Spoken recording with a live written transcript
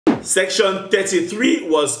Section 33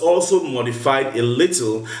 was also modified a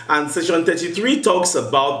little, and Section 33 talks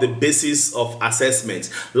about the basis of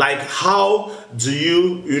assessment, like how do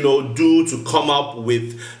you do to come up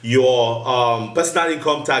with your personal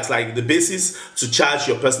income tax, like the basis to charge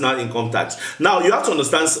your personal income tax. Now you have to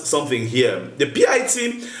understand something here. The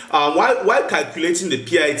PIT, while calculating the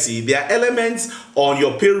PIT, there are elements on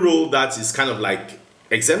your payroll that is kind of like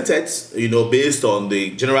exempted, based on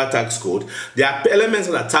the general tax code. There are elements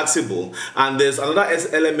that are taxable, and there's another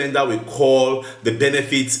element that we call the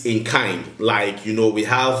benefits in kind. Like, we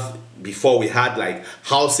have, before we had like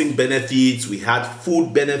housing benefits, we had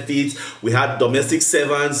food benefits, we had domestic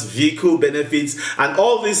servants, vehicle benefits, and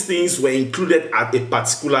all these things were included at a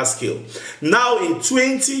particular scale. Now in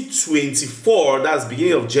 2024, that's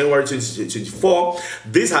beginning of January 2024,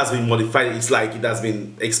 this has been modified. It's like it has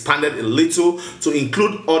been expanded a little to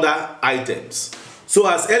include other items. So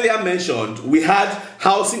as earlier mentioned, we had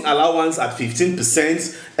housing allowance at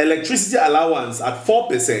 15%, electricity allowance at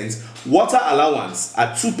 4%, water allowance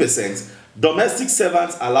at 2%, domestic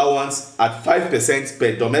servant allowance at 5%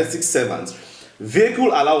 per domestic servant, vehicle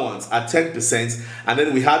allowance at 10%, and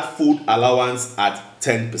then we had food allowance at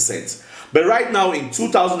 10%. But right now in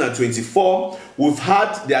 2024, we've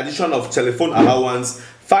had the addition of telephone allowance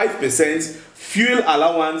 5%, fuel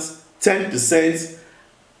allowance 10%,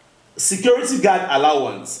 security guard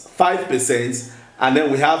allowance 5%, and then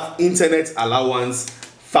we have internet allowance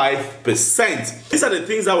 5%. These are the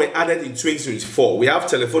things that were added in 2024. We have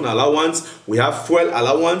telephone allowance, we have fuel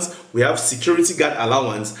allowance, we have security guard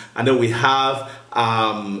allowance, and then we have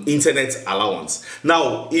internet allowance.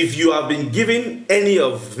 Now, if you have been given any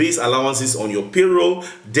of these allowances on your payroll,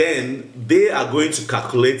 then they are going to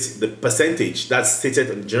calculate the percentage that's stated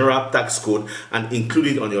in the general tax code and include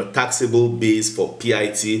it on your taxable base for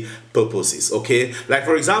PIT purposes. Okay, like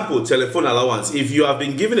for example, telephone allowance. If you have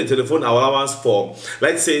been given a telephone allowance for,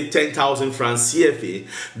 let's say, 10,000 francs CFA,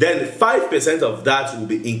 then 5% of that will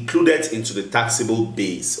be included into the taxable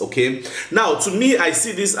base. Okay, now to me, I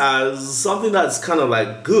see this as something that's kind of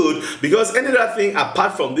like good, because any other thing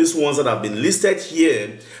apart from these ones that have been listed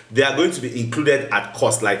here, they are going to be included at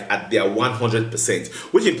cost, like at their 100%,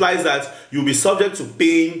 which implies that you'll be subject to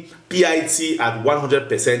paying PIT at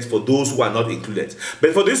 100% for those who are not included.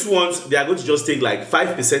 But for these ones, they are going to just take like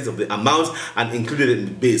 5% of the amount and include it in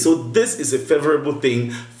the base. So this is a favorable thing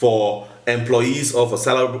for employees or for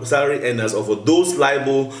salary earners or for those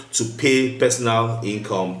liable to pay personal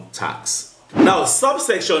income tax. Now,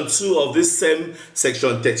 subsection 2 of this same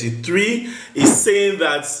section 33 is saying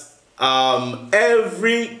that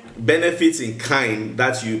every benefit in kind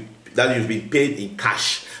that you've been paid in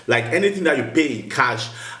cash, like anything that you pay in cash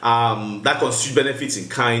that constitutes benefits in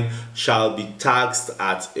kind, shall be taxed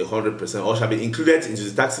at 100%, or shall be included into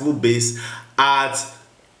the taxable base at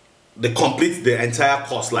the entire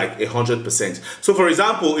cost, like 100%. So for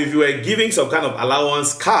example, if you were giving some kind of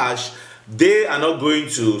allowance cash, they are not going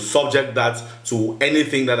to subject that to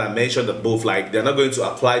anything that I mentioned above. Like, they're not going to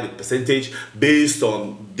apply the percentage based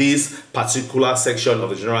on this particular section of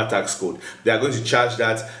the general tax code. They are going to charge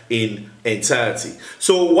that in entirety.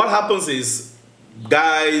 So what happens is,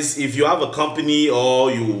 guys, if you have a company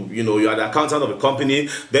or you are the accountant of a company,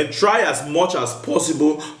 then try as much as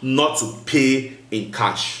possible not to pay in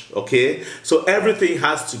cash. Okay, so everything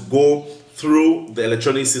has to go through the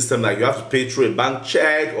electronic system. Like, you have to pay through a bank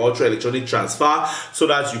check or through electronic transfer, so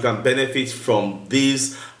that you can benefit from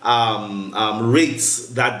these rates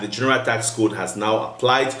that the general tax code has now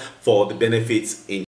applied for the benefits in